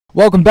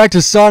Welcome back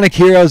to Sonic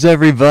Heroes,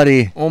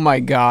 everybody. Oh my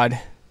god.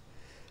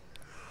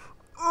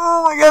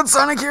 Oh my god,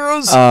 Sonic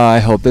Heroes. I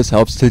hope this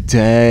helps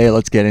today.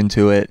 Let's get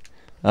into it.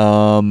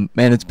 Man,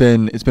 it's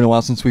been a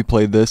while since we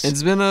played this.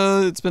 It's been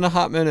a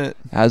hot minute.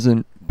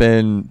 Hasn't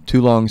been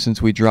too long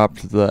since we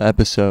dropped the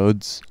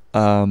episodes.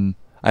 I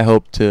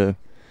hope to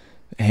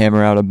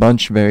hammer out a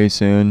bunch very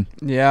soon.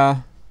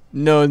 Yeah.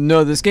 No,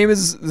 this game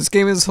is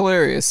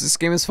hilarious. This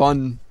game is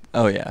fun.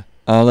 Oh yeah.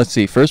 Let's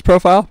see. First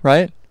profile,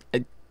 right?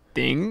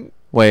 Ding.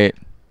 Wait.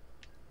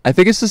 I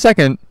think it's the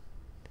second.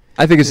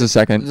 Let's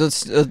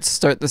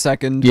start the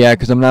second. Yeah,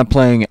 because I'm not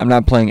playing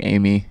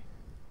Amy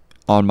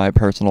on my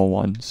personal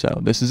one, so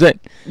this is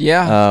it.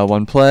 Yeah.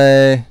 One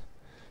play.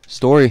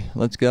 Story.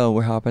 Let's go.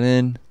 We're hopping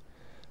in.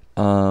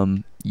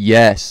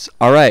 Yes.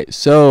 All right.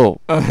 So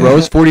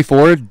Rose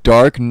 44,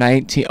 Dark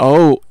 19.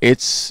 Oh,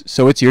 it's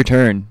your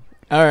turn.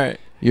 All right.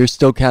 You're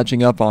still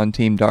catching up on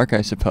Team Dark,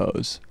 I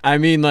suppose. I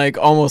mean, like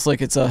almost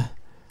like it's a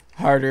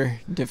harder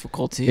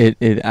difficulty.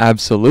 It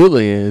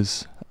absolutely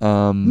is.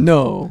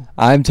 No.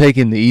 I'm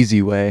taking the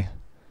easy way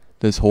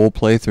this whole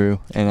playthrough,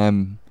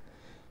 and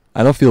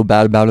I don't feel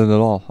bad about it at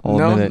all. I'll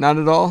admit it. Not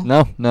at all.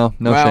 No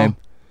Wow. shame.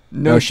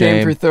 No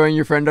shame for throwing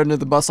your friend under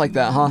the bus like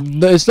that, huh?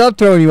 No, it's not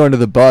throwing you under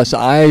the bus.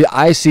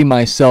 I see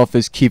myself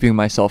as keeping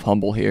myself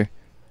humble here,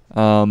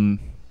 and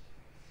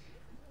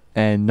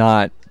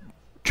not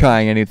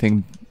trying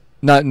anything,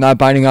 not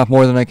biting off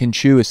more than I can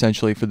chew,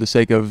 essentially, for the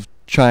sake of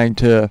trying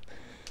to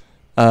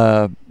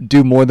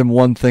do more than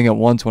one thing at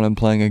once when I'm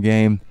playing a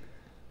game.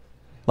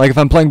 Like if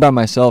I'm playing by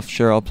myself,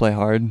 sure, I'll play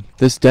hard.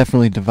 This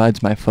definitely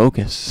divides my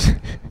focus.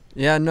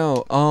 Yeah,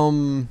 no.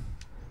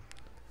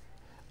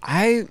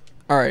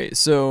 Alright,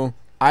 so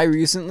I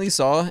recently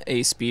saw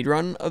a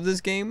speedrun of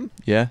this game.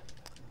 Yeah.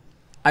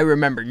 I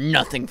remember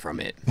nothing from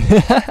it.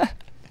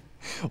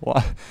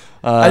 What?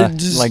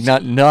 Like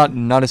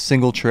not a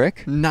single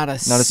trick. Not a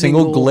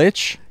single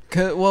glitch.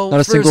 Well,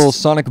 not a single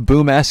Sonic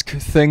Boom-esque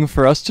thing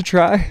for us to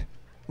try.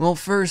 Well,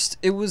 first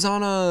it was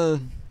on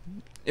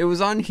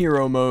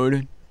hero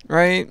mode,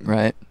 right?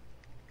 Right.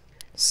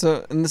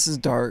 So, and this is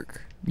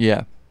dark.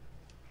 Yeah.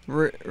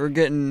 We're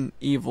getting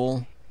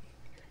evil.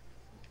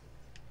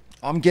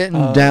 I'm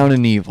getting down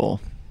in evil.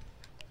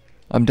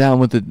 I'm down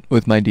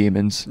with my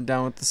demons.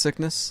 Down with the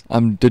sickness.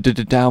 I'm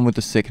down with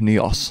the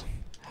sickness.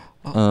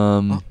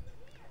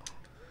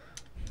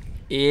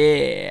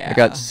 Yeah. I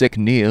got sick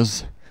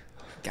knees.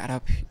 Got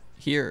up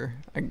here.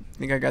 I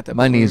think I got that.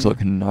 My balloon. knees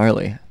look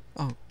gnarly.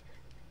 Oh.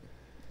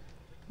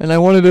 And I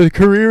wanted a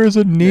career as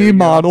a knee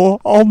model.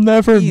 I'll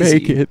never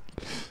make it.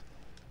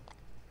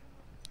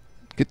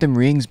 Get them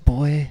rings,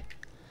 boy.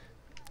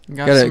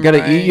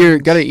 Gotta eat your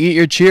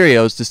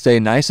Cheerios to stay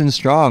nice and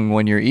strong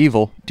when you're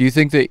evil. Do you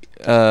think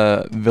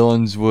that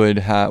villains would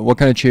have? What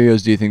kind of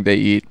Cheerios do you think they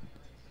eat?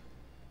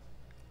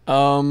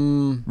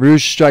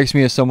 Rouge strikes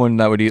me as someone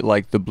that would eat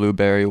like the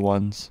blueberry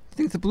ones. I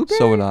think the blueberry.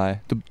 So would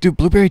I. Dude,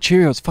 blueberry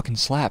Cheerios fucking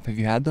slap. Have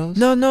you had those?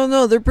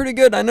 No, they're pretty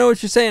good. I know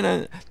what you're saying.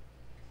 Or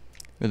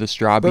the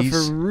strawberries.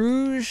 But for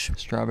Rouge,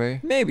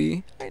 strawberry.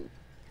 Maybe.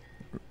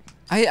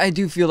 I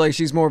do feel like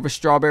she's more of a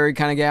strawberry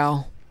kind of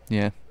gal.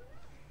 Yeah.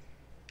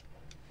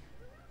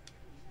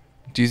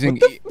 Do you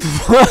think?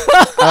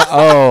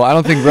 I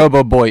don't think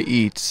Robo Boy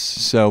eats,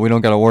 so we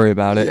don't gotta worry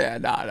about it. Yeah,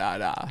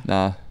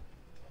 nah.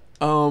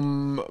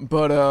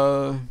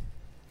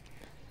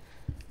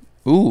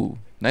 Ooh,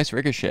 nice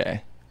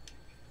ricochet.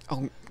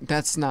 Oh,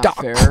 that's not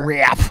fair.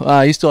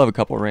 Crap. You still have a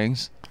couple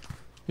rings.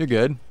 You're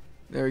good.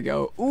 There we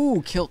go.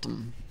 Ooh, killed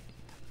him.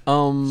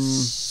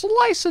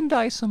 Slice and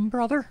dice him,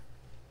 brother.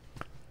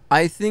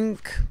 I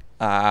think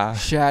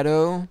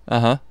Shadow.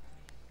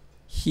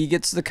 He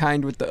gets the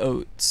kind with the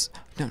oats.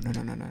 No.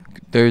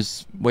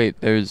 There's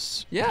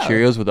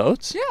Cheerios with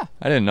oats? Yeah.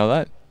 I didn't know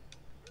that.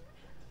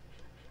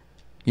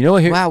 You know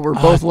what? Wow, we're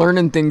both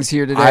learning things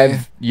here today.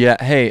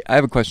 Hey, I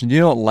have a question. Do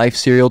you know what Life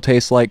cereal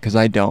tastes like? Because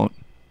I don't.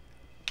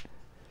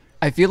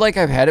 I feel like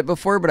I've had it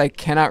before, but I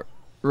cannot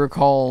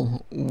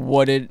recall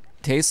what it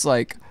tastes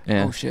like.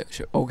 Yeah. Oh shit.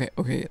 Okay.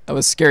 That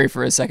was scary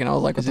for a second. I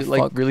was like, what Is the it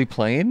fuck? like really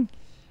plain?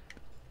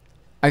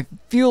 I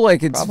feel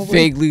like it's Probably.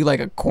 vaguely like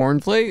a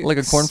cornflake. Like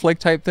a cornflake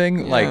type thing?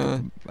 Yeah. Like,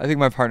 I think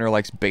my partner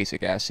likes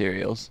basic ass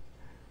cereals.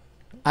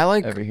 I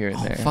like every here and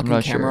there. Fucking I'm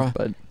not camera. sure,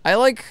 but I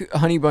like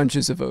Honey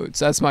Bunches of Oats.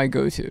 That's my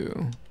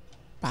go-to.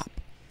 Bop.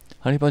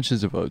 Honey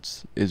Bunches of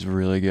Oats is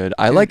really good.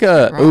 I like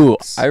a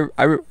rocks.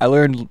 I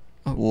learned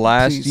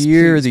last please,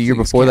 year, please, the year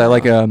please, before that, I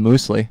like camera. a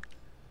muesli.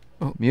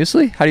 Oh.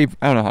 Muesli? I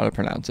don't know how to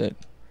pronounce it,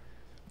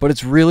 but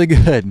it's really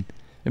good.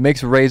 It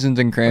makes raisins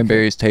and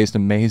cranberries taste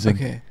amazing.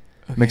 Okay.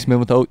 Mix them in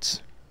with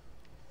oats.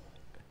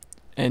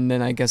 And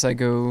then I guess I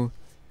go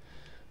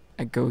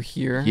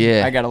here.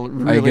 Yeah. I gotta Are you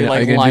really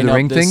gonna do line the up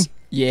ring this. thing?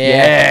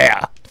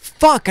 Yeah.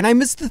 Fuck, and I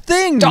missed the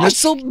thing. That's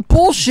so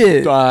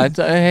bullshit.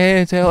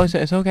 Hey, it's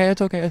okay.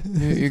 It's okay.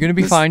 You're gonna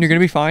be fine. You're gonna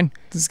be fine.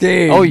 This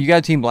game. Oh, you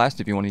got Team Blast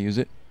if you want to use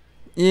it.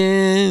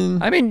 Yeah.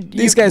 I mean,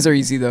 These guys are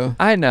easy though.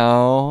 I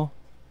know.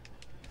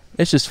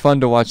 It's just fun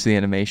to watch the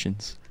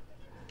animations.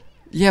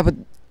 Yeah, but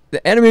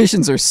the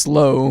animations are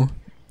slow.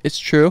 It's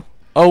true.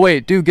 Oh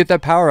wait, dude, get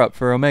that power up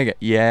for Omega.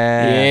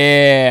 Yeah.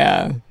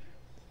 Yeah.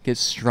 Get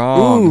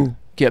strong. Ooh.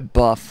 Get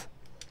buff.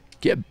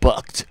 Get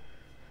bucked.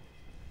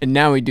 And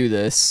now we do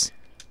this.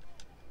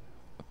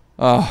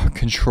 Oh,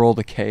 control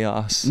the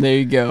chaos. There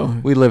you go.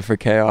 We live for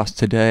chaos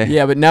today.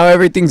 Yeah, but now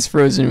everything's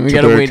frozen. We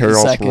gotta Today wait a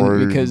chaos second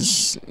reigns.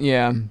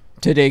 because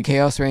today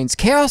chaos reigns.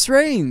 Chaos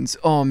reigns.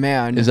 Oh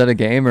man. Is that a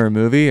game or a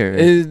movie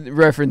or?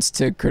 Reference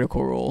to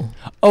Critical Role.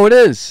 Oh, it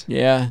is.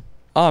 Yeah.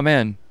 Oh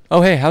man.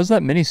 Oh hey, how's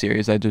that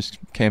miniseries that just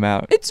came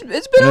out? It's been.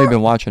 I know you've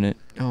been watching it.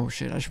 Oh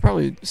shit! I should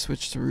probably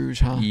switch to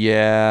Rouge, huh?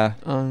 Yeah.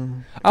 I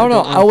I don't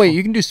know. Oh wait,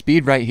 you can do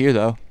speed right here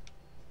though.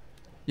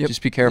 Yep.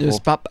 Just be careful.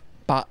 Just bop,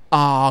 bop.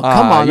 Oh,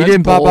 come on! You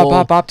didn't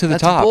bop to the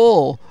That's top.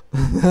 Bull.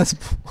 That's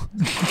bull.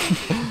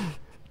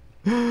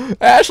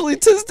 Ashley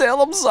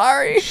Tisdale, I'm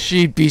sorry.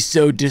 She'd be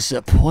so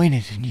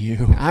disappointed in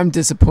you. I'm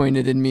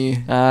disappointed in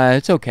me.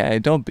 It's okay.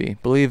 Don't be.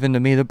 Believe in the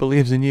me that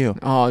believes in you.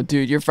 Oh,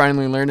 dude, you're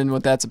finally learning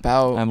what that's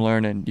about. I'm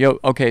learning. Yo,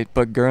 okay,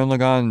 but Gurren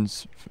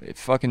Lagan's it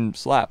fucking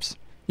slaps.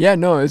 Yeah,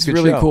 no, it's Good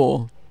really show.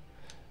 cool.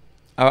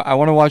 I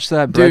want to watch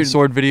that Bread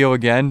Sword video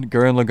again,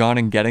 Gurren Lagann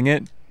and getting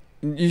it.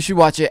 You should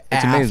watch it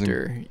It's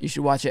after. amazing. You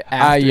should watch it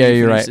after. Yeah, you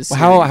you're finish right. the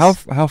How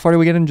series. far do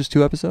we get in? Just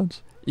 2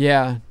 episodes?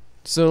 Yeah.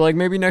 So like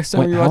maybe next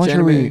time Wait, you how watch much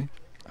are anime.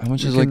 How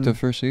much we is like can- the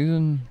first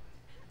season?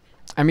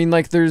 I mean,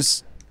 like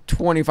there's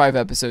 25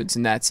 episodes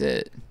and that's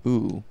it,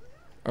 Ooh.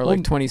 or Well,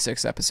 like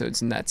 26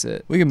 episodes and that's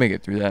it. We can make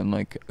it through that in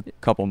like a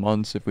couple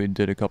months if we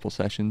did a couple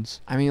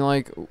sessions. I mean,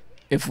 like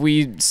if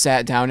we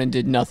sat down and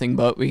did nothing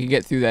but, we could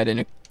get through that in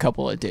a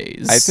couple of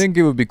days. I think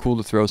it would be cool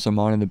to throw some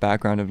on in the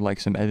background of like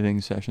some editing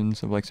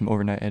sessions, of like some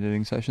overnight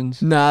editing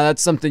sessions. Nah,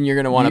 that's something you're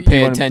gonna want You- to pay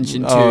you wanna-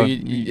 attention to. oh,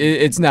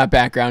 It's not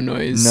background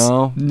noise.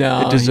 No?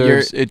 No. It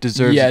deserves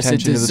Yes, it attention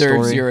to the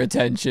deserves story. your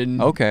attention.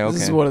 Okay, This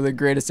is okay. one of the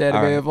greatest anime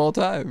Alright. of all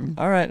time.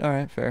 All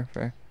right, fair.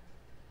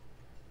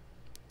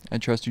 I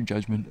trust your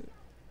judgment.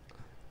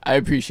 I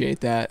appreciate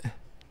that,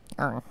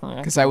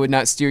 because I would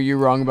not steer you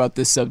wrong about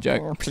this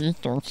subject. Please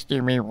don't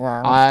steer me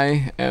wrong.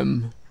 I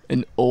am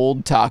an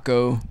old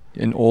taco.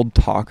 An old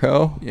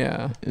taco?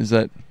 Yeah. Is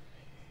that?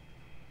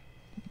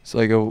 It's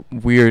like a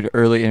weird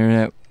early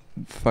internet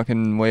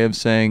fucking way of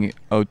saying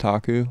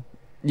otaku.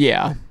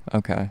 Yeah.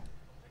 Okay.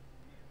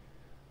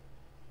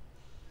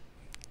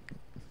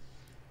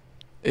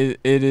 It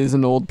is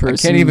an old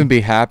person. I can't even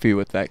be happy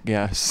with that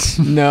guess.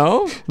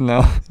 No? No.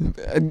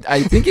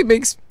 I think it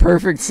makes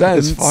perfect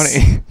sense. It's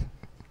funny.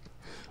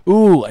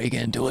 Ooh, are you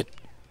gonna do it?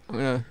 I'm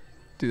gonna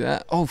do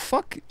that. Oh,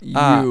 fuck you.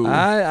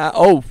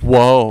 Oh,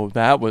 whoa.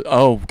 That was.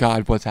 Oh,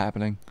 God, what's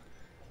happening?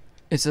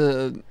 It's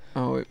a.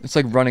 Oh, It's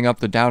like running up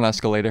the down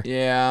escalator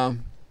yeah.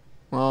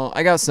 Well,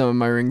 I got some of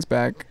my rings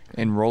back.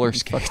 in roller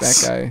Fuck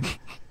skates. that guy.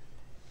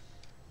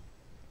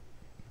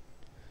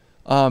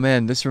 Oh,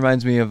 man, this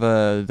reminds me of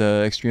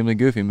the Extremely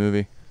Goofy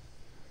movie.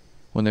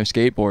 When they're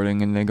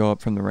skateboarding and they go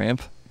up from the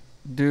ramp.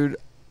 Dude,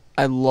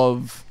 I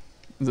love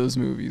those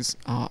movies.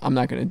 I'm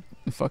not gonna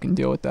fucking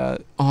deal with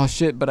that. Oh,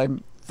 shit, but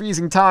I'm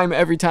freezing time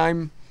every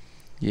time.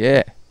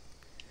 Yeah.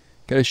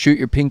 Gotta shoot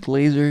your pink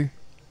laser.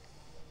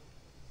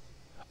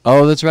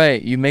 Oh, that's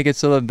right. You make it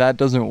so that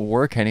doesn't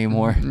work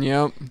anymore.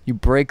 Yep. You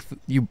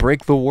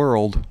break the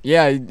world.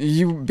 Yeah,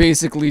 you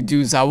basically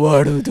do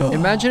Zawarudo.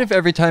 Imagine if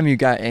every time you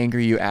got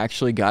angry, you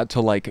actually got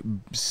to like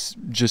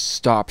just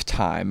stop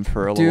time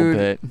for a little Dude,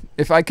 bit.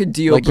 If I could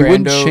deal Like you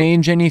wouldn't Brando...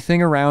 change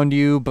anything around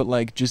you, but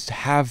like just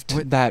have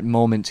that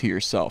moment to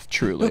yourself.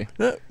 Truly.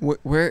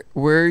 Where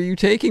are you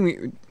taking me?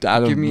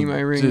 Give me my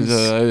rings.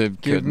 I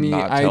Give could me.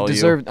 not I tell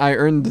deserved. I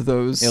earned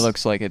those. you. It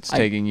looks like it's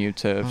taking you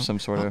to some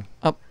sort of.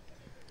 Up.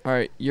 All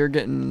right, you're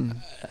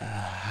getting.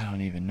 I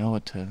don't even know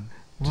what to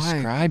Why?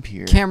 describe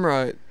here.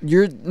 Camera,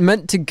 you're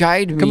meant to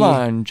guide me. Come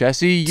on,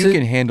 Jesse. You to-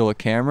 can handle a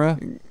camera.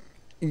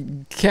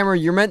 Camera,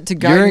 you're meant to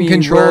guide me. You're in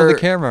control of where- the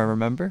camera.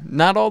 Remember?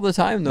 Not all the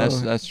time though.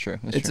 That's true.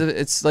 That's it's true.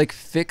 it's like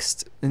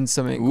fixed in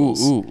some Ooh,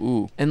 angles.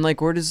 ooh. And like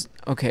where does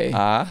okay?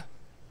 Ah.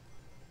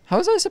 How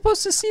was I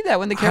supposed to see that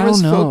when the I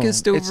camera's don't know.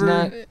 focused over? It's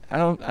not. I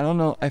don't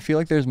know. I feel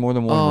like there's more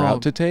than one Oh,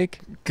 route to take.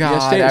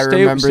 God, yeah, I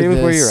remember stay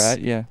with where you're this. at.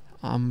 Yeah.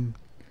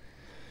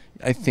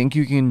 I think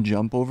you can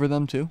jump over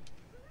them too.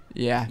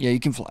 Yeah. Yeah, you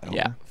can fly over.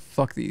 Yeah.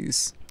 Fuck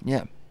these.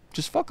 Yeah.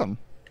 Just fuck them.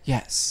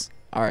 Yes.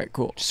 All right.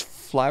 Cool. Just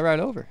fly right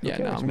over. Who Yeah,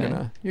 no, cares, I'm man?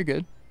 gonna- You're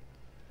good.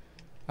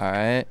 All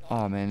right.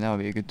 Oh man, that would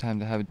be a good time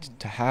to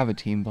have a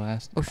team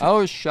blast. Oh, shit.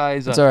 Oh,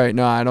 Shiza. It's all right.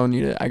 No, I don't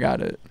need it. I got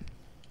it.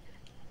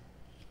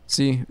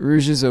 See,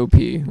 Rouge is OP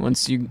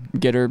once you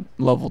get her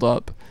leveled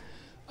up.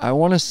 I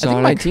want a I Sonic.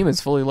 think my team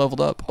is fully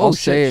leveled up. I'll Oh,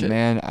 say shit, it,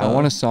 man. I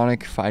want a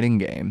Sonic fighting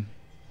game.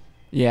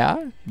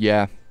 Yeah.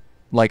 Yeah,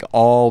 like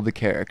all the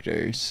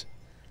characters,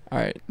 All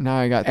right. Now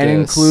I got and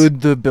this.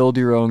 include the build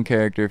your own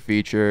character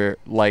feature,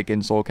 like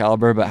in Soul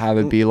Calibur, but have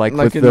it be like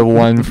with in- the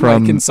one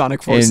from like in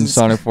Sonic Forces. in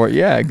Sonic 4.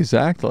 Yeah,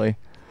 exactly.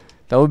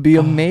 That would be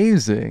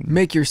amazing.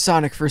 Make your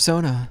Sonic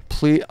persona.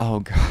 Please. Oh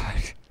God.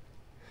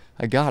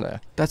 I gotta.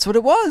 That's what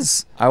it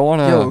was. I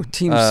wanna. Yo,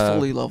 team's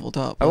fully leveled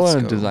up. I Let's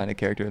wanna go. design a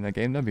character in that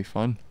game. That'd be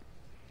fun.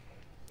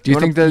 Do You you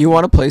think wanna, that you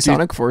want to play do you-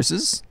 Sonic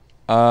Forces?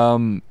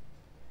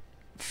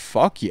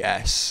 Fuck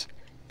yes.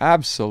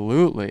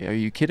 Absolutely. Are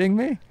you kidding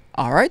me?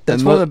 All right, then.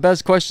 That's one of the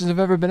best questions I've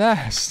ever been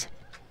asked.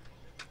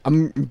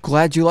 I'm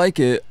glad you like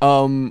it.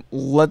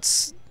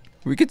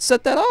 We could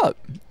set that up.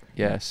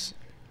 Yes.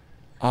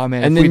 Oh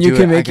man. And if then we you do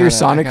can it, make your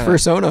Sonic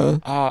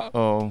persona.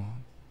 Oh.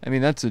 I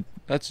mean, that's a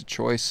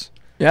choice.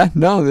 Yeah,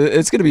 no,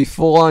 it's gonna be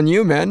full on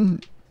you,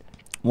 man.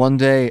 One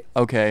day,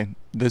 okay,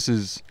 this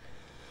is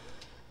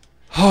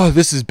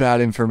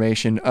bad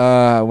information.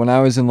 When I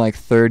was in like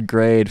 3rd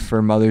grade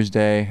for Mother's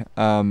Day,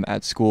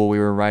 at school, we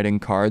were writing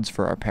cards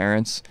for our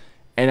parents,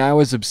 and I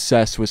was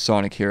obsessed with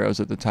Sonic Heroes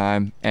at the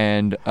time,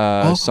 and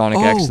Sonic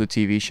X, the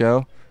TV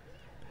show.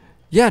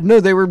 Yeah,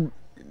 no, they were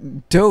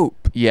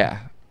dope.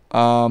 Yeah.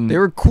 They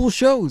were cool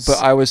shows. But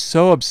I was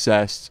so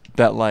obsessed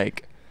that,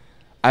 like,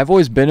 I've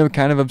always been a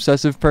kind of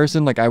obsessive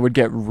person. Like, I would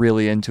get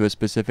really into a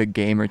specific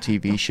game or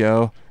TV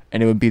show,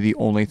 and it would be the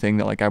only thing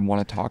that, like, I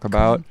want to talk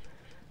about.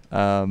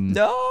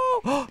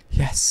 No!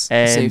 Yes.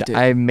 And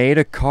I made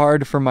a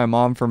card for my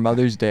mom for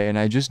Mother's Day, and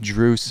I just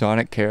drew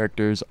Sonic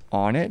characters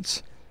on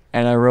it,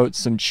 and I wrote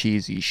some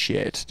cheesy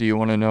shit. Do you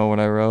want to know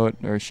what I wrote,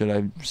 or should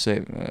I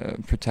say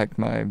protect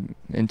my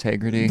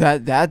integrity?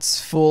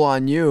 That's full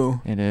on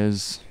you. It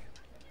is.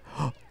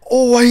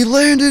 Oh, I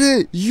landed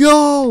it!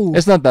 Yo!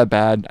 It's not that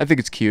bad. I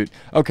think it's cute.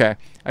 Okay.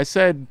 I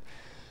said,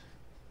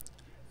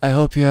 I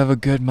hope you have a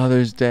good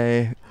Mother's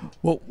Day.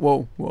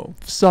 Whoa.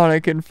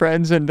 Sonic and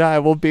friends and I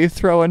will be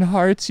throwing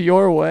hearts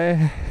your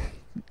way.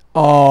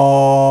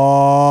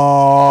 Oh.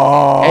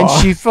 And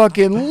she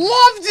fucking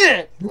loved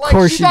it. Like, Of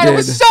course she thought did. It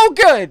was so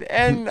good.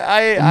 And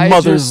I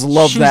Mothers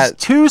love she's that.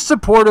 too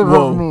supportive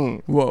of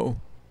me. Whoa.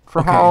 For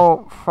Okay.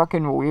 how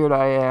fucking weird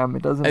I am.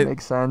 It doesn't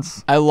make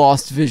sense. I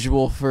lost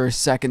visual for a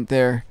second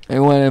there. I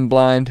went in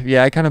blind.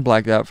 Yeah, I kind of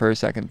blacked out for a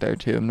second there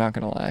too. I'm not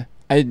gonna lie.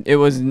 It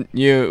wasn't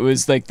you. It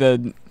was like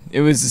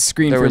it was the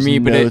screen There for was me,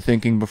 but no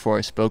thinking before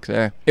I spoke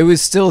there. it was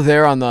still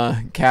there on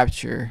the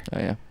capture. Oh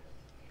yeah.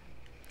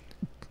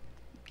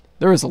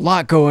 There was a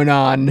lot going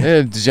on.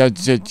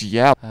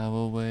 Yeah. I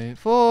will wait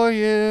for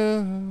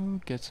you.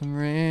 Get some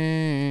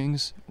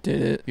rings.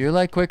 Did it? You're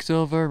like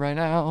Quicksilver right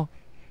now.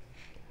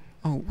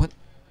 Oh, what?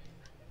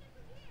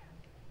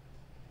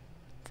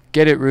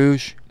 Get it,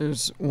 Rouge.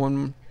 There's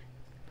one.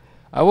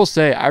 I will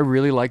say, I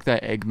really like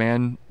that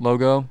Eggman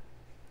logo.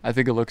 I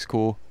think it looks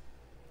cool.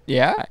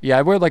 Yeah? Yeah,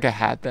 I'd wear like a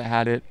hat that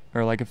had it.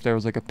 Or like if there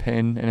was like a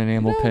pin, an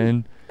enamel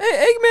pin.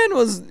 Eggman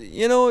was,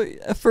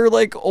 for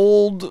like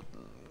old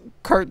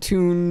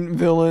cartoon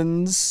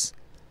villains,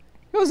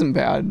 it wasn't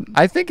bad.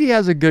 I think he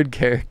has a good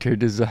character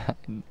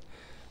design.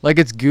 Like,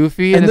 it's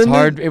goofy and And it's then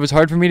hard. It was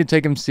hard for me to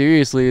take him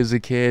seriously as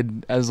a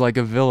kid, as like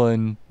a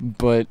villain.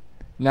 But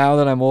now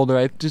that I'm older,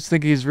 I just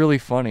think he's really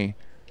funny.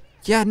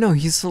 Yeah, no,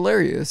 he's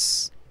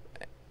hilarious.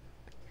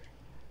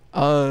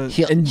 And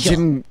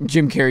Jim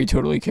Carrey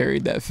totally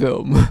carried that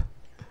film.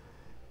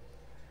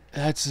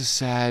 It's a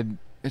sad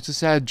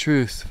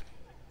truth.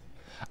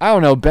 I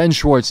don't know. Ben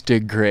Schwartz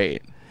did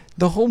great.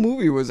 The whole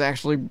movie was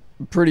actually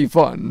pretty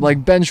fun.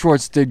 Like, Ben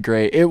Schwartz did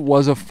great. It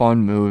was a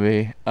fun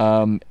movie.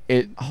 How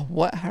did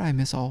I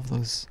miss all of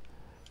those?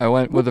 I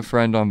went with a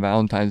friend on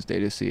Valentine's Day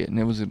to see it, and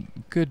it was a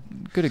good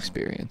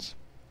experience.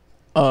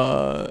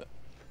 I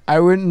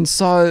went and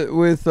saw it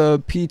with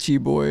Peachy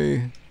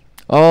Boy.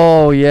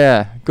 Oh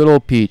yeah, good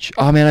old Peach.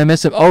 Oh man, I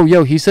miss him. Oh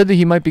yo, he said that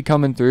he might be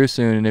coming through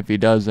soon, and if he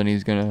does, then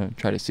he's gonna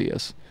try to see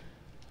us.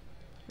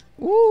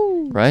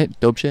 Woo! Right?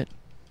 Dope shit.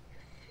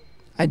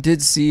 I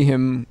did see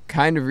him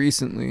kind of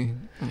recently.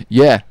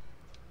 Yeah.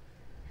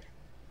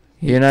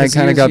 He and I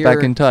kind of got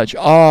back in touch.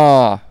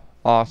 Ah,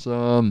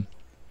 awesome.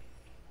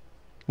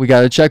 We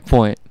got a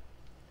checkpoint.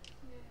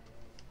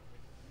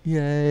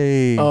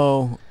 Yay.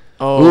 Oh.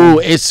 Ooh,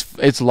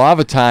 it's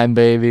lava time,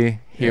 baby.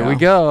 Here we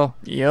go.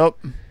 Yep.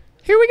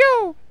 Here we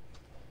go.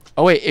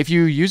 Oh wait, if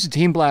you use a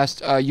team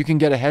blast, you can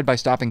get ahead by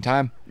stopping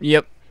time.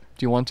 Yep.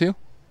 Do you want to?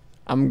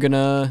 I'm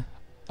gonna.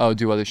 Oh,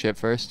 do other shit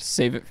first.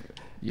 Save it.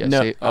 Yeah.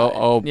 No.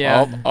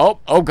 Yeah.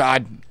 Oh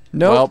God.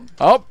 No.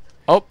 Well,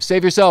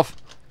 save yourself.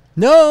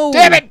 No.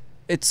 Damn it!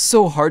 It's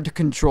so hard to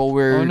control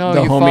where Oh no,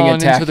 the you've homing fallen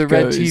attack into the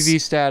goes red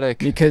TV static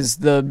because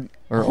the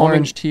or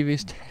orange TV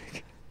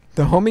static.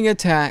 The homing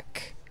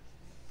attack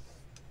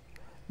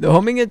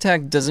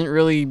doesn't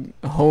really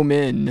home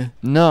in.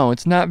 No,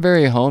 it's not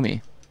very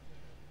homey.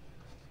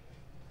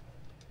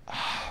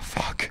 Ah,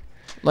 fuck.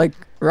 Like,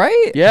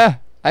 right? Yeah,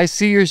 I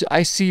see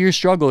your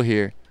struggle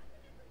here.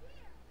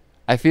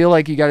 I feel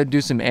like you got to do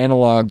some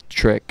analog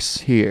tricks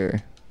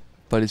here,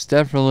 but it's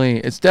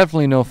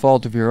definitely no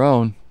fault of your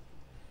own.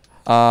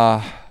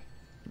 Oh.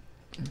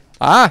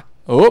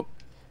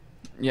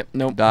 Yep.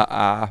 Nope.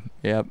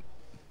 Yep.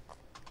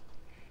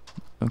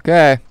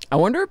 Okay. I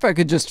wonder if I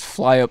could just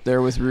fly up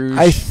there with Rouge.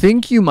 I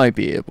think you might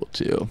be able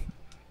to.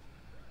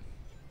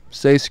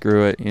 Say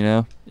screw it, you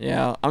know?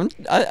 Yeah, I'm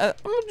gonna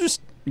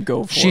just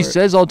go for it. She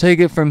says I'll take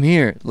it from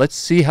here. Let's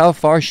see how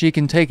far she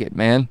can take it,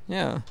 man.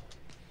 Yeah.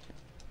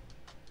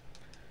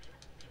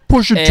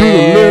 Push it to the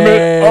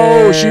limit.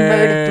 Oh, she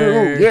made it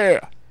through.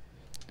 Yeah.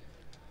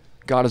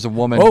 God is a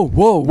woman. Oh,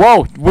 whoa.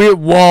 Whoa.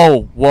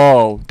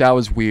 Whoa. That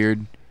was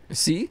weird.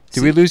 See?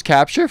 Did we lose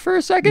capture for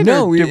a second?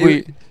 No, or did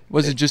we.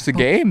 Was it just a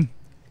game?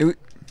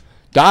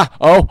 Grab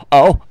the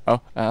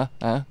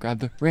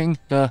ring,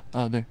 the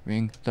other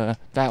ring,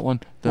 that one.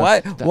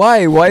 Why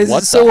is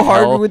it so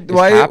hard?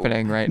 Why is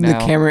happening right now?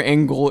 The camera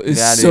angle is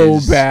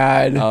so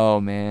bad. Oh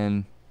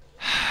man.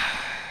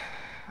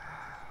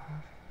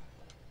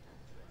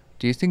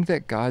 Do you think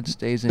that God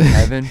stays in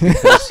heaven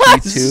because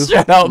he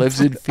too lives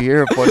in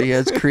fear of what he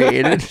has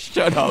created?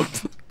 Shut up.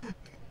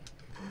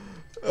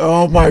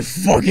 Oh my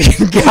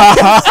fucking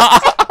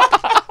God.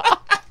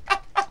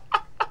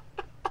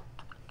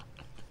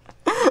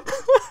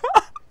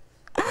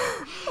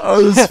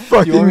 Oh, this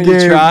fucking Do you want me game.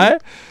 to try?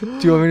 Do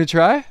you want me to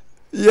try?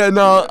 Yeah,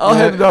 no, I'll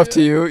hand it off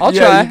to you. I'll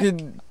try. try.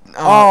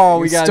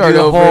 We got to do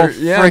the whole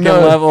freaking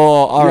level.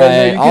 All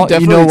right.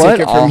 You know what?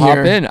 I'll hop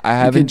in. I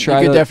haven't tried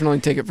it. You could definitely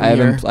take it from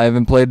here. I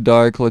haven't played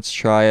Dark. Let's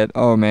try it.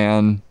 Oh,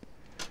 man.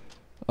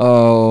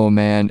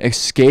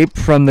 Escape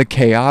from the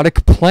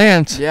chaotic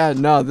plant. Yeah,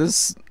 no,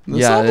 this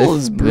level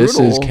is brutal. This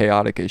is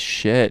chaotic as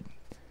shit.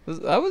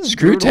 That was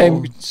Screw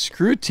brutal.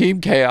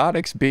 Team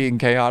Chaotix being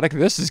chaotic.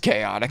 This is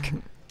chaotic.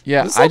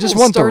 Yeah, This I just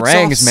level want the starts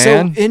rings, off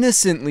man. So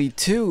innocently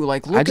too.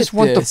 Like, look I just at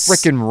want the this.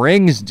 freaking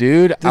rings,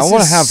 dude. I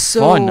want to have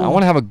fun. I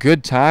want to have a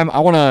good time. I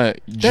want to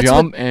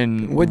jump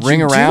and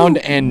ring around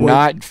and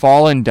not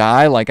fall and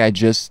die like I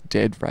just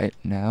did right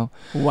now.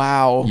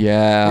 Wow.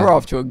 Yeah. We're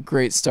off to a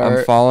great start.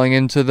 I'm falling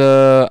into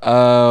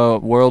the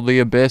worldly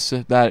abyss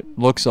that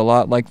looks a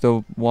lot like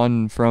the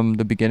one from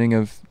the beginning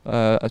of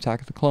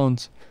Attack of the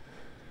Clones.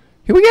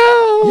 Here we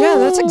go. Yeah,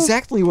 that's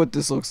exactly what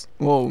this looks.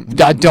 Whoa.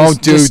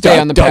 Don't stay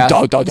on the path.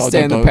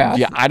 Stay on the path.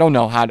 Yeah, I don't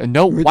know how to.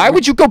 No, why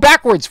would you go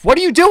backwards? What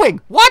are you doing?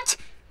 What?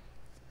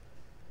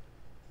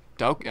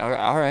 Okay,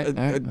 all right. Here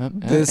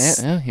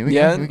we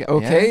go. Here we go.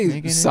 Okay.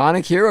 Yeah,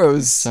 Sonic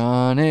Heroes.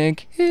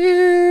 Sonic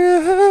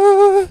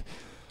Hero.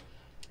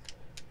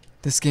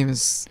 This game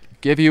is.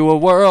 Give you a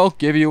whirl,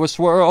 give you a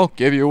swirl,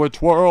 give you a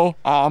twirl.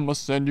 I'ma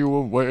send you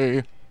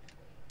away.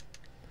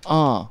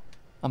 I'ma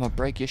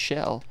break your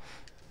shell.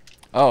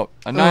 Oh,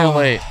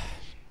 annihilate.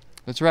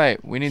 That's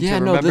right. We need to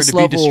remember to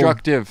be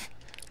destructive.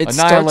 It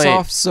annihilate, starts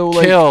off so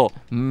like kill,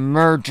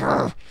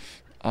 murder.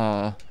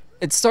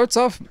 It starts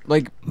off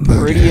like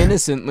pretty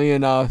innocently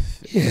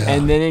enough,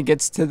 and then it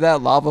gets to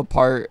that lava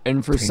part,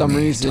 and for some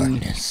reason,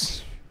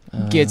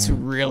 gets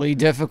really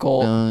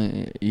difficult.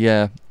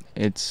 Yeah,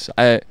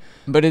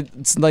 but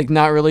it's like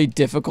not really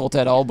difficult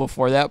at all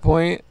before that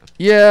point.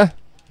 Yeah.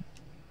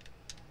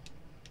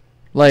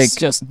 Like it's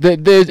just you deal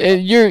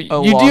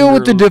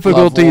with the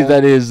difficulty level.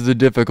 That is the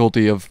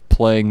difficulty of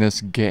playing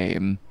this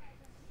game,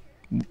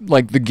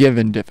 like the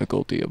given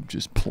difficulty of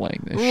just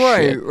playing this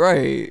shit.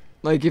 Right.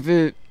 Like if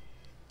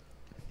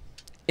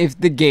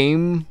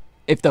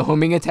the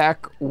homing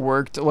attack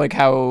worked like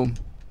how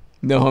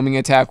the homing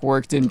attack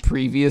worked in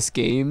previous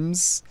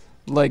games,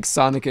 like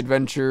Sonic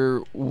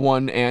Adventure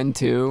 1 and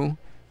 2,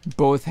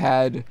 both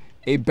had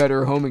a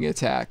better homing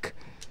attack.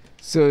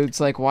 So it's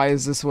like, why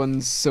is this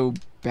one so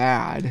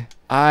bad?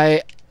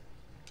 I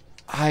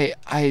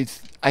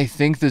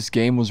think this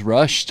game was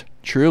rushed,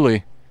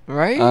 truly.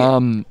 Right?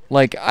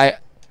 Like I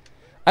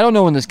don't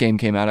know when this game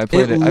came out. I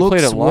played it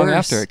long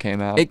after it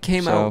came out. It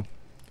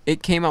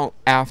came out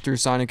after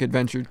Sonic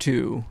Adventure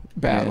 2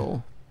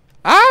 Battle.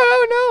 Yeah.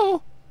 I don't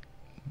know.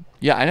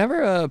 Yeah, I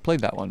never played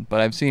that one, but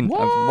I've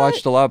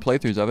watched a lot of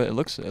playthroughs of it.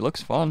 It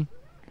looks fun.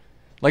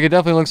 Like it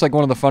definitely looks like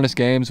one of the funnest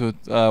games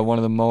with one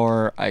of the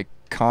more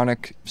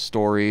iconic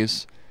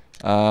stories.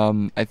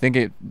 I think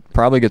it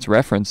probably gets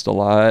referenced a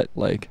lot.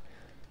 Like,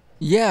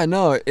 yeah,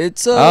 no,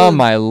 it's oh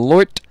my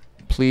lord,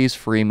 please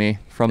free me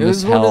from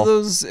this hell.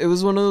 It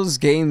was one of those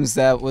games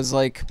that was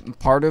like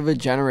part of a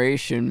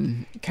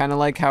generation, kind of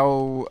like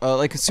how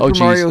like a Super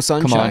Mario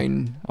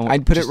Sunshine.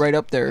 I'd put it right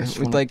up there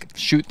with like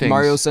shoot things.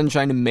 Mario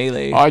Sunshine and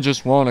Melee. I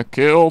just want to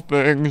kill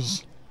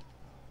things.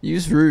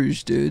 Use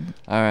Rouge, dude.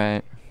 All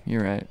right,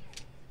 you're right.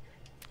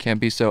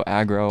 Can't be so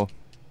aggro.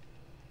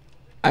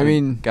 I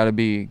mean, gotta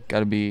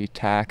be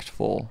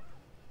tactful.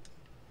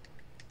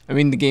 I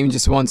mean, the game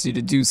just wants you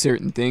to do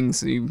certain things,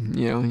 so you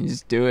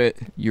just do it.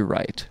 You're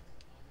right.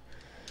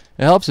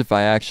 It helps if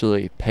I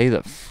actually pay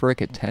the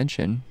frick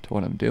attention to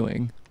what I'm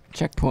doing.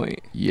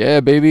 Checkpoint. Yeah,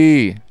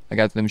 baby. I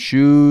got them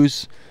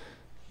shoes.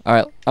 All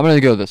right, I'm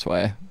gonna go this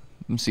way.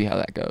 Let's see how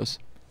that goes.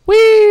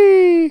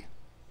 Whee!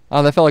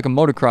 Oh, that felt like a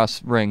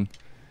motocross ring.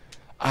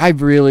 I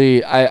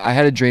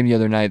had a dream the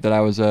other night that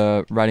I was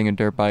riding a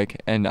dirt bike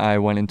and I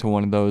went into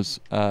one of those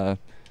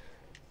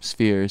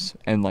spheres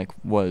and like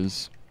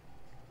was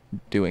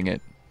doing it,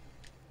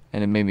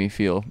 and it made me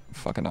feel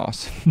fucking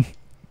awesome.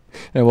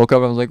 And I woke up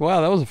and I was like,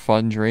 wow, that was a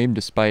fun dream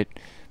despite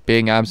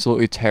being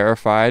absolutely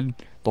terrified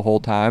the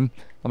whole time.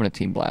 I'm gonna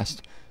team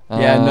blast.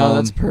 Yeah, no,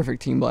 that's a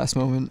perfect team blast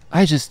moment.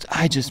 I just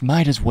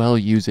might as well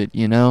use it,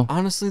 you know?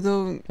 Honestly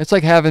though, it's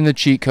like having the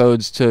cheat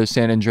codes to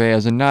San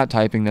Andreas and not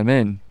typing them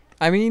in.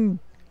 I mean,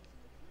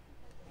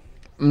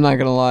 I'm not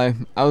gonna lie,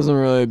 I wasn't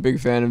really a big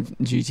fan of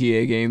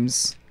GTA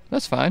games.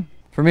 That's fine.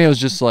 For me, it was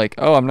just like,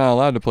 oh, I'm not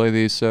allowed to play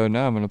these, so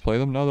now I'm gonna play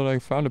them now that I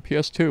found a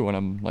PS2 when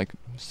I'm like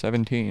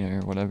 17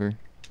 or whatever.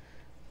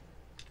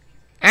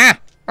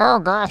 Oh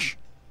gosh.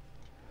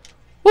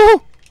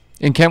 Woo!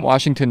 In Kent,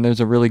 Washington, there's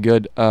a really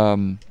good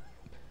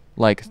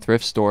like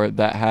thrift store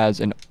that has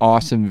an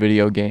awesome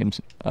video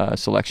games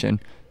selection,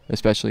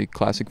 especially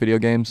classic video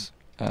games.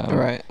 All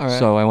right.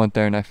 So I went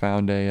there and I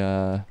found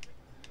a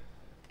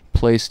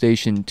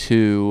PlayStation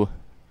 2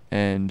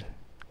 and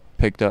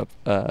picked up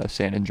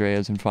San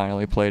Andreas and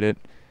finally played it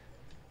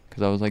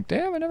because I was like,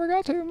 damn, I never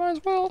got to. Might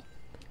as well.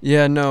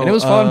 Yeah, no. And it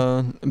was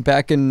fun.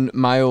 Back in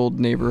my old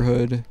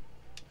neighborhood.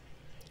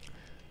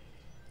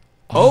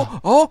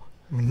 Oh,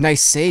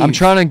 nice save. I'm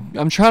trying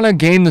to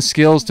gain the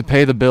skills to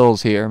pay the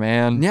bills here,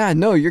 man. Yeah,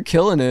 no, you're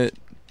killing it.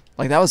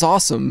 Like, that was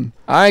awesome.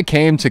 I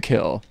came to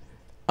kill.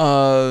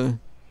 And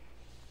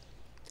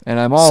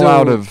I'm all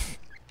out of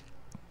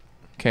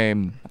I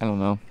don't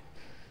know.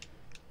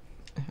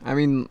 I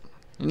mean,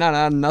 you're not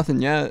out of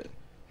nothing yet.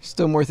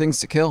 Still more things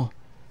to kill.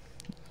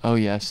 Oh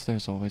yes,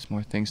 there's always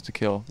more things to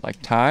kill.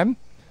 Like time?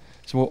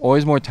 So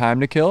always more time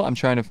to kill? I'm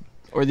trying to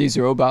Or these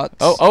robots.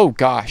 Oh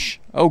gosh.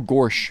 Oh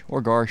gorsh.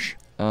 Or garsh.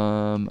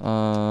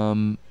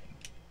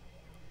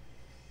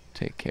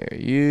 Take care of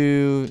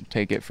you.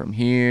 Take it from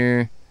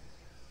here.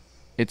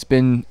 It's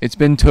been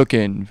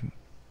tooken.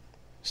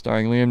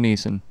 Starring Liam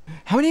Neeson.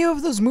 How many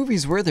of those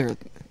movies were there? I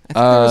think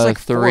there was like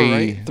 3. 4,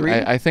 right? 3?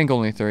 I think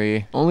only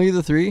 3. Only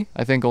the 3?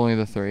 I think only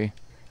the 3.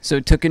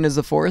 So Tooken is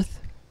the 4th?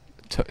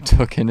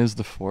 Tooken is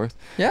the 4th.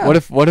 Yeah. What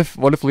if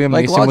Liam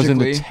Like, Neeson was in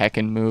the logically.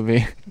 Tekken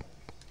movie?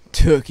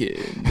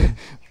 Tooken.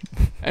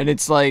 And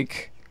it's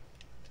like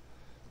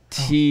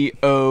Tokken.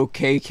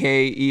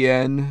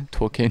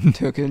 Tooken.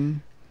 Tooken.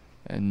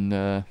 And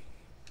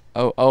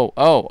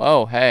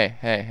hey.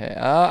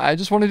 I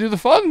just want to do the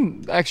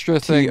fun extra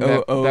thing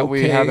that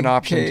we have an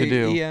option to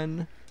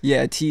do.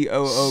 Yeah,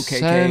 Tookk.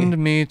 Send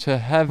me to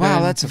heaven.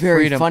 Wow, that's to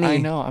very freedom. funny. I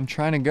know. I'm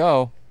trying to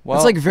go. Well,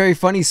 It's like very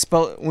funny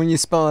when you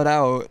spell it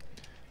out.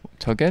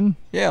 Tooken.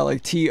 Yeah,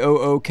 like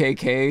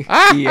Tookk.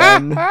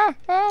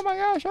 Oh my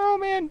gosh. Oh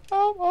man.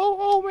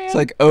 Oh man. It's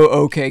like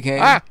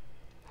Ookk.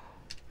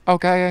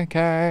 Okay.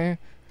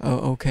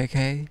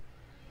 Ookk.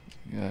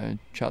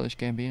 Childish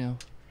Gambino.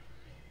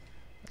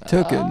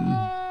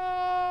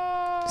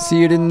 Tooken.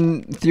 See it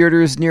in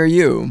theaters near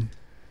you.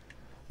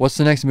 What's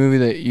the next movie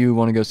that you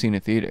want to go see in a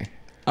theater?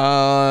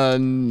 No.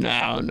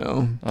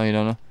 Oh, you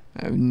don't know?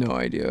 I have no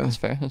idea. That's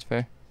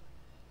fair.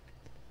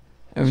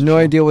 I have no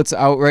idea what's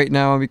out right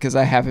now because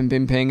I haven't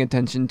been paying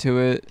attention to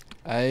it.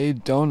 I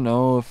don't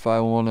know if I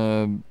want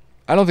to...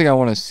 I don't think I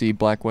want to see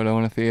Black Widow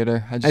in a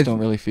theater. I just don't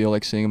really feel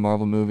like seeing a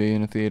Marvel movie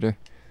in a theater.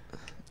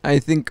 I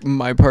think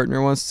my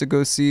partner wants to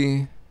go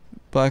see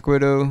Black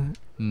Widow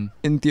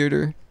in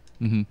theater.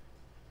 Mm-hmm.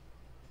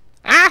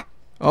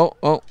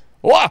 Oh.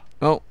 What?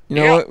 Oh, you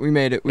know what? We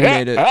made it. We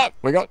made it.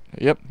 We got...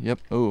 Yep.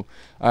 Oh.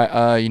 All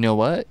right, you know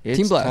what? It's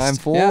Team Blast. time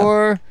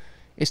for...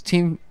 It's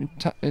team...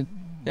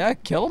 Yeah,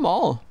 kill them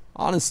all.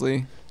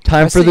 Honestly.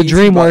 Time Press for the easy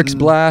DreamWorks button.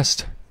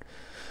 blast.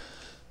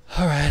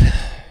 All right.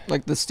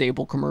 Like the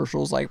stable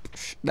commercials,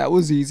 like, that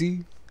was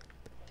easy.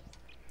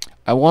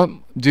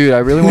 Dude, I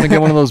really want to get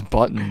one of those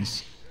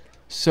buttons.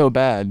 So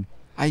bad.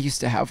 I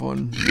used to have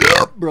one.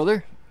 Yep,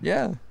 brother.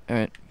 Yeah. All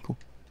right, cool.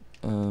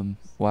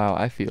 Wow,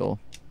 I feel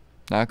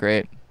not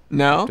great.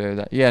 No? After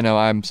that. Yeah, no,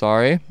 I'm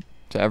sorry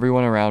to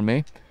everyone around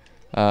me.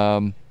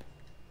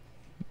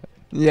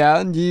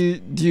 Yeah, do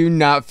you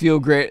not feel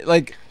great?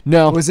 Like,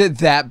 No. was it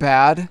that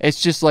bad?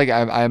 It's just like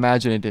I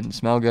imagine it didn't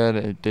smell good.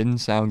 It didn't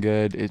sound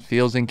good. It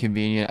feels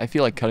inconvenient. I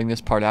feel like cutting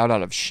this part out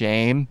of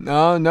shame.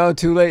 No,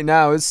 too late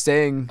now. It's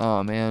staying.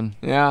 Oh man.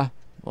 Yeah.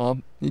 Well,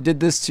 You did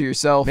this to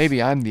yourself.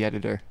 maybe I'm the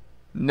editor.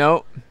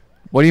 Nope.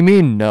 What do you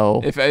mean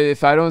no?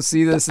 If I don't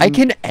see this, I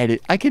can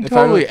edit. I can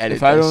totally edit.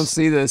 If I don't this.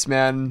 see this,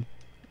 man,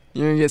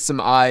 you're gonna get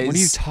some eyes. What are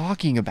you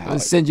talking I'm gonna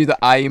about? send you the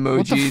eye emojis.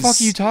 What the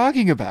fuck are you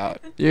talking about?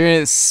 You're gonna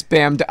get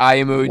spammed eye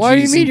emojis. Why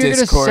do you mean in you're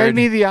Discord. gonna send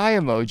me the eye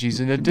emojis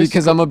in a Discord?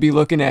 Because I'm gonna be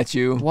looking at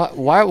you. What?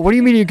 Why? What do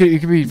you mean you could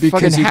be Because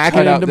fucking you hacking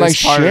cut out into my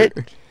this part.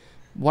 shit?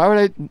 Why would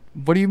I?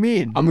 What do you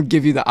mean? I'm gonna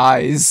give you the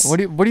eyes. What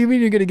do you mean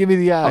you're gonna give me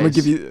the eyes? I'm gonna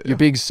give you. You're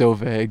being so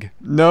vague.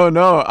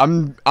 No,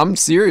 I'm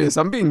serious.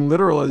 I'm being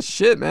literal as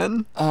shit,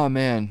 man. Oh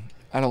man,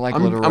 I don't like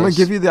I'm literals. gonna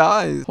give you the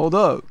eyes. Hold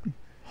up.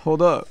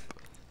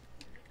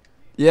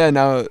 Yeah,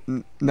 now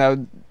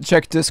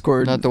check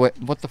Discord. Not the way.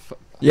 What the fuck?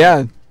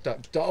 Yeah.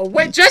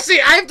 Wait,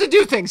 Jesse, I have to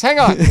do things. Hang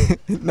on.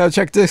 Now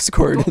check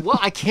Discord. Well,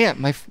 I can't.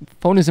 My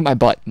phone is in my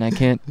butt, and I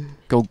can't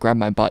go grab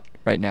my butt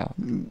right now.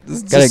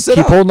 Just Gotta sit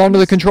keep up. holding on to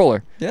the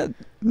controller. Yeah,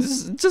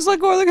 just let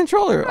go of the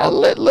controller.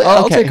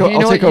 I'll take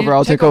over.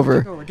 I'll take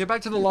over. Get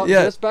back to the lava. Yeah.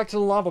 Get us back to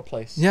the lava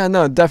place. Yeah,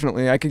 no,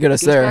 definitely. I could get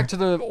us Get us there. back to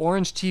the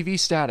orange TV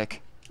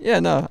static.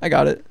 Yeah, no, I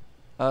got it.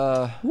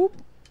 Whoop,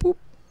 whoop.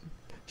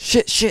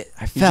 Shit,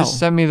 I You fell. just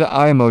send me the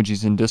eye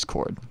emojis in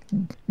Discord.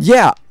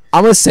 Yeah,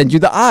 I'm gonna send you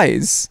the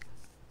eyes.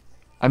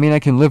 I mean, I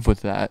can live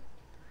with that.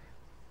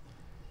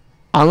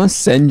 I'm gonna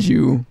send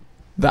you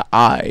the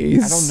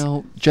eyes. I don't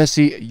know.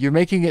 Jesse, you're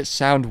making it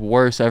sound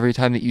worse every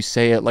time that you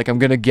say it. Like I'm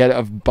going to get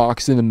a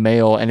box in the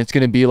mail and it's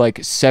going to be like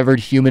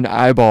severed human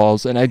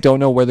eyeballs and I don't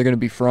know where they're going to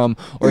be from.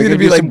 Or They're you're gonna going to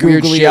be be some like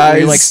weird googly shit where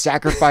you eyes. like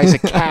sacrifice a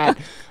cat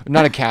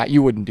Not a cat.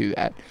 You wouldn't do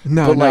that.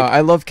 No, But, no, like,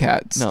 I love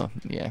cats. No,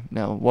 yeah,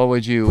 no. What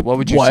would you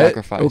What?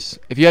 sacrifice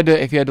if you had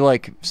to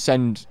like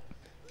send?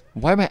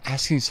 Why am I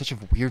asking such a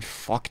weird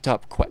fucked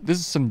up This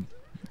is some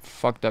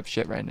fucked up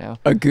shit right now.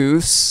 A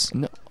goose?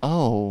 No.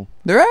 Oh.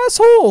 They're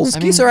assholes.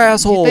 Geese are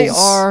assholes. They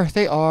are.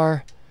 They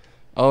are.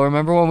 Oh,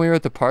 remember when we were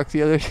at the park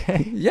the other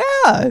day?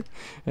 Yeah.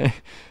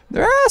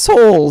 They're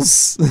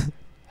assholes.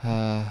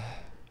 They're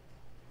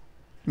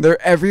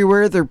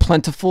everywhere. They're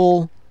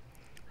plentiful.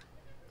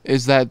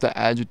 Is that the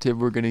adjective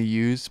we're gonna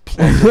use?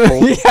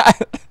 Plentiful. Yeah.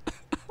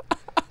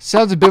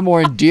 Sounds a bit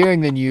more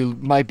endearing than you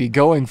might be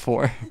going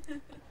for.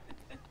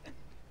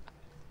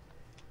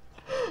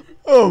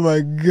 Oh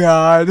my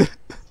god.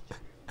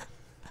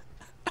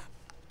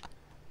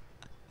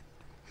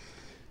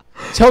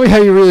 Tell me how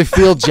you really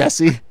feel,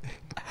 Jesse.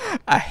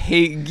 I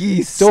hate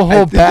geese. Don't hold I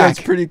think back.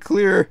 That's pretty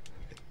clear.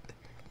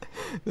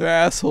 They're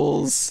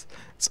assholes.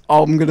 That's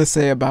all I'm gonna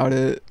say about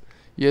it.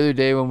 The other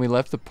day when we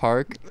left the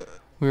park,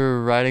 we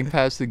were riding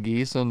past the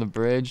geese on the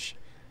bridge,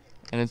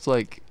 and it's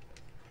like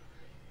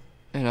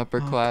an upper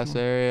class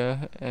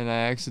area, and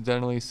I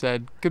accidentally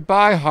said,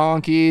 "Goodbye,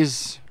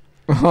 honkies."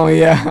 Oh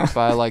yeah.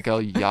 By like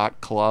a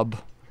yacht club.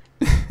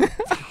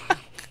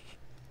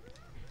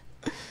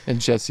 And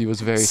Jesse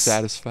was very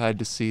satisfied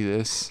to see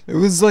this. It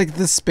was like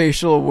the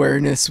spatial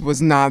awareness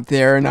was not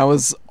there, and I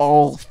was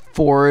all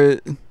for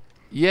it.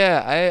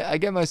 Yeah, I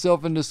get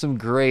myself into some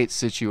great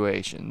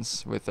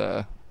situations with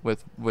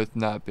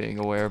not being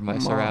aware of my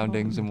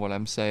surroundings and what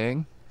I'm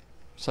saying.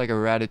 It's like a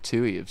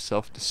ratatouille of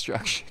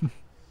self-destruction.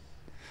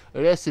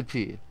 A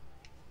recipe.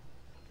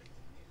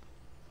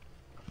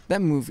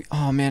 That movie.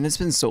 Oh man, it's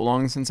been so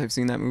long since I've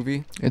seen that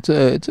movie. It's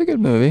a good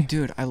movie.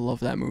 Dude, I love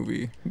that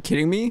movie. You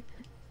kidding me?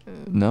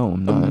 No,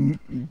 I'm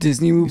not.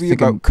 Disney movie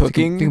about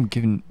cooking.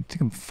 Think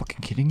I'm fucking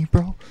kidding you,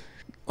 bro?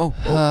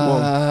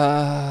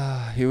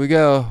 Oh, here we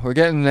go. We're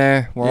getting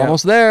there. We're Yeah.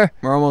 almost there.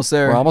 we're almost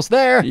there. We're almost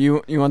there.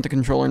 You want the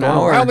controller now?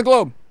 Going Or? around the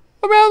globe.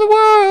 Around the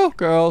world,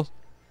 girls.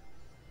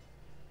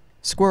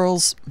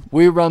 Squirrels.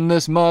 We run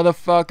this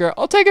motherfucker.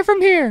 I'll take it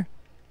from here.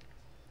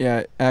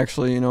 Yeah,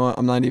 actually, you know what?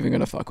 I'm not even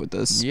gonna fuck with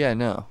this. Yeah,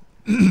 no.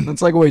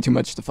 That's like way too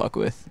much to fuck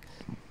with.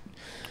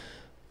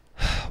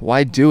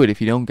 Why do it if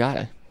you don't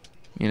gotta?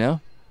 You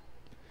know?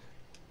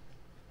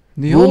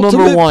 The Rule number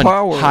ultimate 1,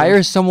 power.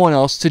 hire someone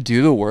else to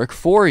do the work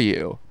for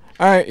you.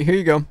 Alright, here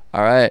you go.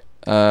 All right.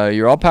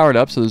 You're all powered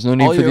up, so there's no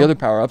need All for the you. other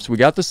power-ups. We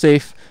got the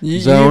safe You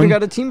zone. even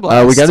got a team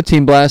blast. We got a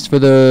team blast for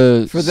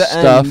the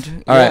stuff.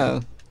 end. All right. Yeah.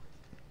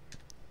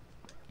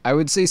 I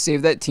would say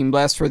save that team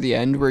blast for the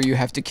end where you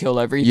have to kill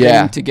everything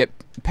Yeah. to get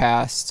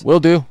past.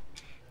 Will do.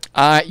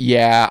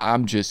 Yeah,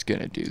 I'm just going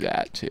to do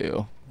that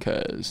too,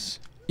 because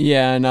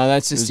Yeah, no,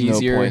 that's just there's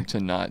easier. no point to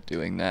not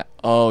doing that.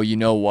 Oh, you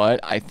know what?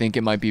 I think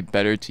it might be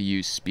better to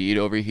use speed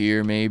over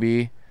here,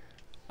 maybe,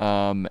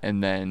 and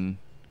then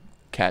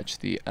catch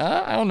the...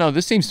 I don't know.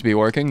 This seems to be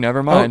working.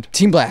 Never mind. Oh,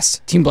 team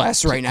blast. Team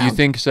blast right now. You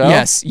think so?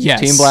 Yes, yes.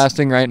 Team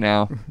blasting right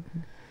now.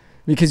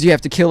 Because you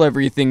have to kill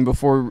everything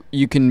before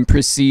you can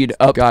proceed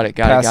up. Got it.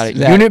 past Got it.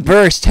 that. Unit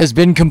burst has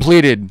been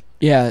completed.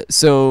 Yeah,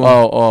 so...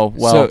 Oh,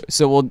 well.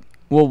 So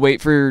we'll wait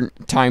for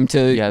time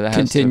to Yeah, that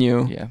continue.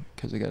 Has to, yeah,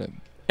 because I got it.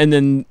 And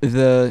then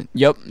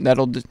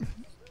that'll...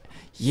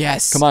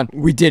 Yes. Come on.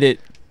 We did it.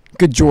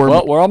 Good job.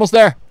 Well, we're almost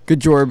there. Good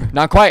job.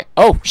 Not quite.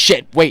 Oh,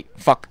 shit. Wait.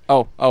 Fuck.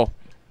 Oh.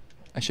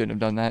 I shouldn't have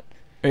done that.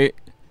 Wait.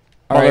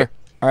 Mother.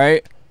 All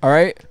right.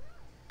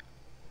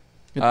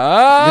 Get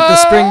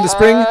the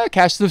spring.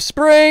 Catch the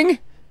spring.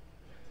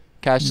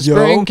 Catch the Yo,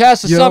 spring.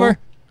 Catch the yo. summer.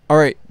 All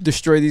right.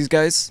 Destroy these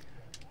guys.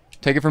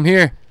 Take it from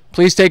here.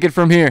 Please take it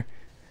from here.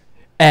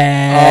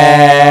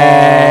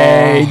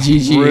 Hey,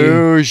 GG.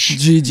 Rouge.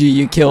 GG,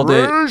 you killed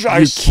Rouge, it. I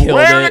You swear killed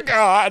to it.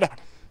 God.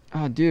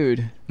 Oh,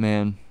 dude.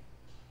 Man.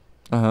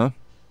 Uh-huh.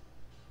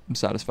 I'm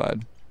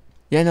satisfied.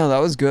 Yeah, no, that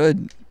was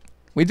good.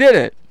 We did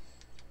it.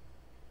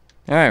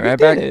 All right, We right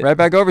did back it. right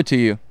back over to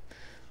you.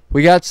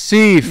 We got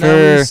C for...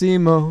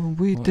 Narissimo,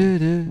 we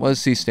did it. What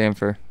does C stand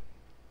for?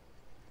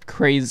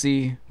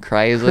 Crazy.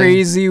 Crazy.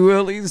 Crazy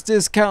Willie's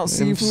Discount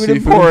Seafood Seafood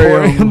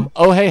Emporium.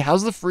 Oh, hey,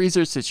 how's the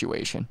freezer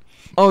situation?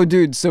 Oh,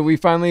 dude, so we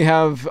finally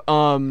have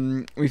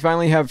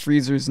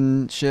freezers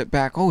and shit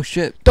back. Oh,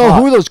 shit. Oh, Plot.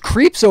 who are those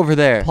creeps over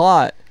there?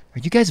 Plot. Are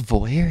you guys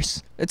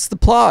voyeurs? It's the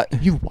plot. Are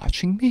you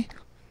watching me?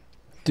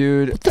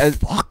 Dude, What the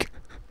fuck?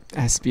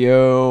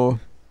 SBO.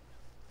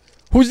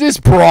 Who's this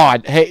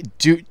broad? Hey,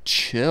 dude,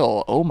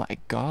 chill. Oh my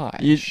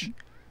gosh.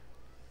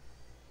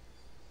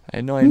 I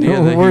had no idea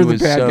No, that we're he the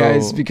was bad so...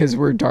 guys because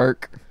we're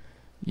dark.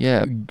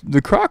 Yeah,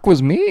 the croc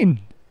was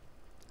mean.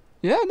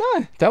 Yeah,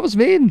 no. That was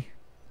mean.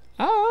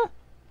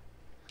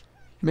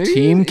 Maybe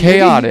Team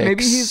Choatix.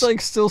 Maybe he's like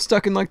still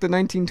stuck in like the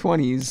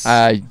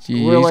 1920s.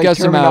 He's Where, like, got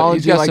some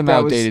terminology like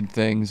that was- outdated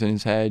things in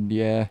his head.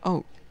 Yeah.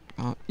 Oh,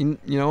 you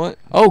know what?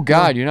 Oh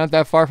God, you're not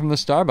that far from the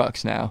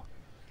Starbucks now.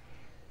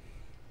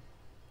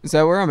 Is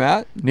that where I'm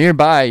at?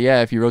 Nearby,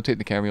 yeah. If you rotate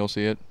the camera, you'll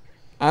see it.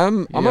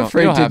 I'm You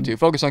afraid don't to. have to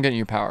focus on getting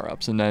your power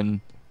ups, and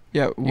then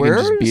Yeah, you where?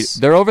 can just beat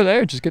it. They're over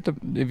there. Just get the.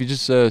 If you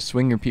just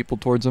swing your people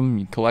towards them,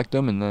 you collect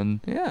them, and then.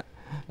 Yeah.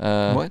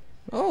 Uh, What?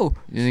 Oh.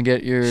 You didn't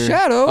get your...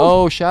 Shadow.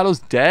 Oh, Shadow's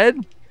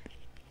dead?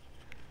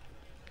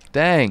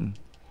 Dang.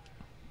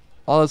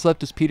 All that's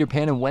left is Peter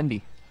Pan and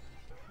Wendy.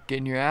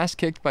 Getting your ass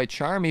kicked by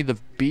Charmy the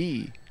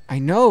bee. I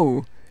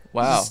know.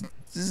 Wow.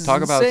 This is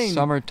Talk about insane.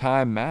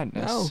 summertime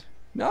madness. No.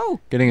 No.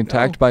 Getting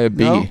attacked by a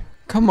bee. No.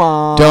 Come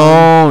on.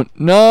 Don't.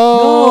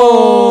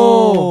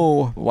 No.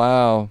 No.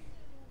 Wow.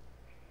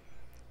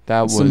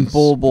 That was Some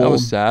bull. That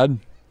was sad.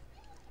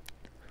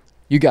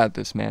 You got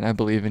this, man. I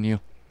believe in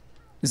you.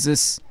 Is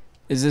this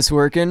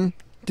working?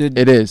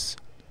 It is.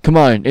 Come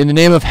on. In the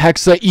name of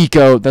Hexa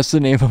Eco. That's the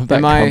name of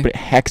that company.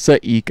 Hexa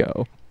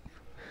Eco.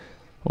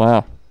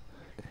 Wow.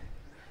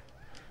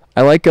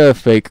 I like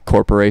fake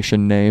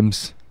corporation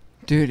names.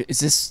 Dude, is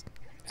this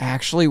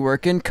actually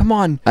working? Come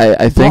on.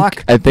 I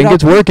think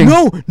it's working.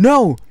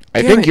 No.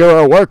 I think you're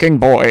a working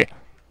boy.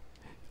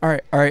 All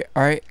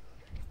right.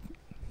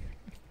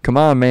 Come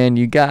on, man.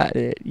 You got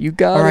it. You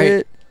got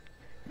it.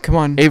 Come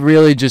on. It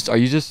really just... Are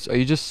you just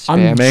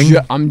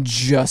spamming? I'm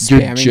just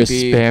You're spamming just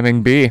B.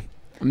 spamming B.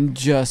 I'm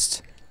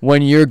just...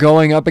 When you're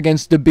going up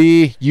against the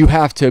bee, you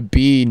have to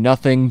be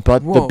nothing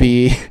but the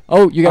bee.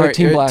 Oh, you got a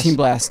team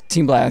blast.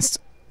 Team blast.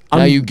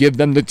 Now you give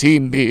them the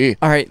team B.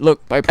 All right,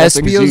 look. By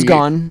pressing SBO's Z.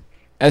 gone.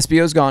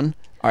 SBO's gone.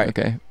 All right.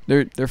 Okay.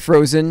 They're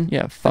frozen.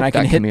 Yeah, fuck and I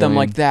can that hit them chameleon.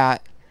 like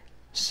that.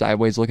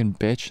 Sideways looking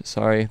bitch.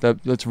 Sorry.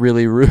 That's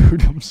really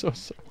rude. I'm so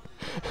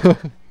sorry.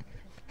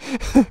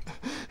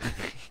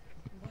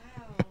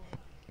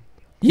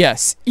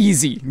 Yes,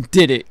 easy.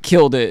 Did it.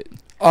 Killed it.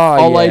 Oh,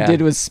 All I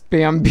did was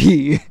spam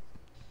B.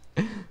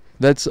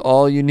 That's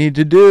all you need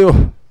to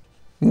do.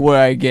 Where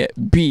I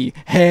get B.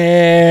 Hey,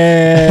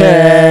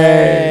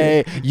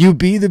 you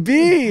be the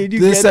bee. And you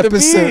get the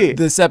bee.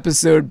 This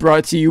episode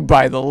brought to you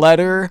by the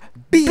letter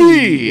B.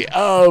 B.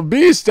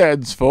 B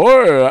stands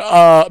for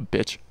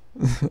bitch.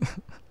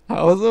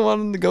 I wasn't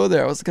wanting to go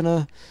there. I was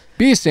gonna.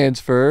 B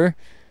stands for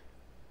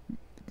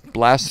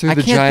blast through I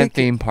the can't giant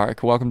think theme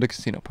park. Welcome to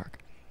Casino Park.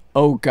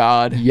 Oh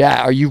God.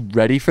 Yeah, are you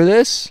ready for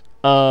this?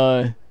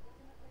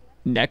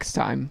 Next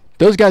time.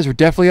 Those guys were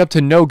definitely up to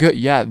no good.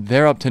 Yeah,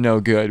 they're up to no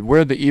good.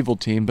 We're the evil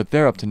team, but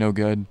they're up to no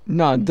good.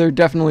 No, they're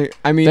definitely.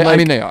 I mean,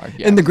 they are.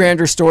 Yeah. In the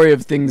grander story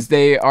of things,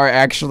 they are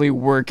actually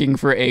working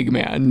for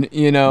Eggman.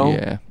 You know.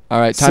 Yeah. All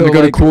right. Time to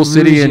go to Cool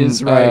City and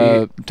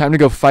time to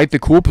go fight the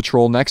Cool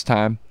Patrol next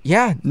time.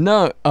 Yeah.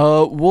 No.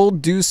 We'll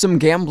do some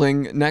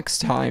gambling next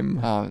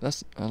time.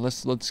 Let's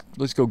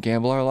go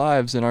gamble our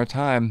lives and our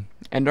time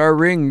And our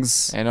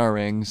rings. and our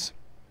rings.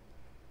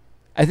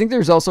 I think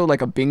there's also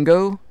like a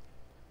bingo.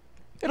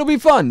 It'll be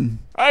fun.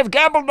 I've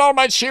gambled all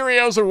my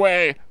Cheerios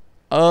away.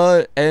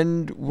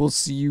 And we'll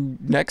see you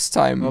next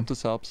time. Hope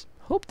this helps.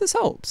 Hope this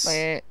helps.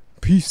 Bye.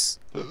 Peace.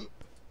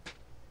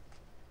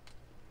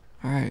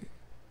 Alright.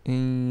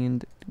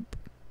 And...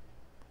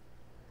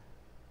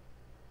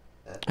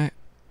 Alright.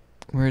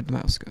 Where'd the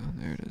mouse go?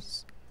 There it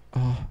is.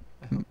 Oh.